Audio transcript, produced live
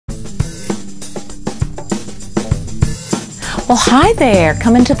Well, hi there.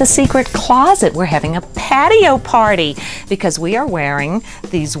 Come into the secret closet. We're having a patio party because we are wearing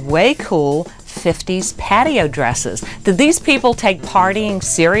these way cool 50s patio dresses. Did these people take partying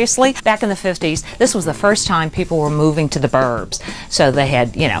seriously? Back in the 50s, this was the first time people were moving to the burbs. So they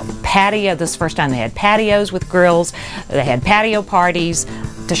had, you know, patio. This is the first time they had patios with grills. They had patio parties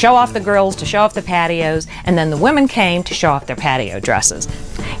to show off the grills, to show off the patios, and then the women came to show off their patio dresses.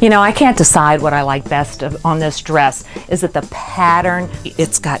 You know, I can't decide what I like best on this dress. Is it the pattern?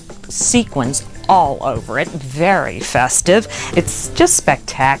 It's got sequins all over it, very festive. It's just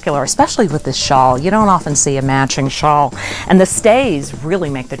spectacular, especially with this shawl. You don't often see a matching shawl. And the stays really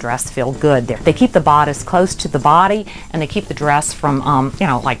make the dress feel good. They keep the bodice close to the body, and they keep the dress from, you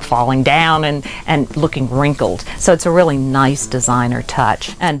know, like falling down and looking wrinkled. So it's a really nice designer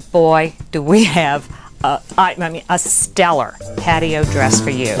touch. And boy, do we have a stellar patio dress for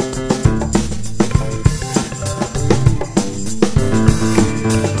you.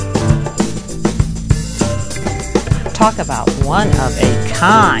 Talk about one of a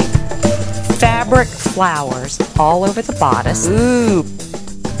kind. Fabric flowers all over the bodice. Ooh.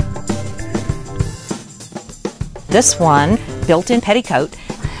 This one, built-in petticoat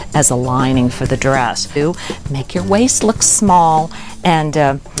as a lining for the dress. Make your waist look small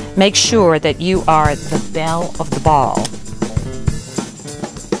and make sure that you are the belle of the ball.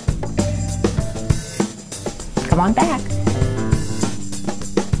 Come on back.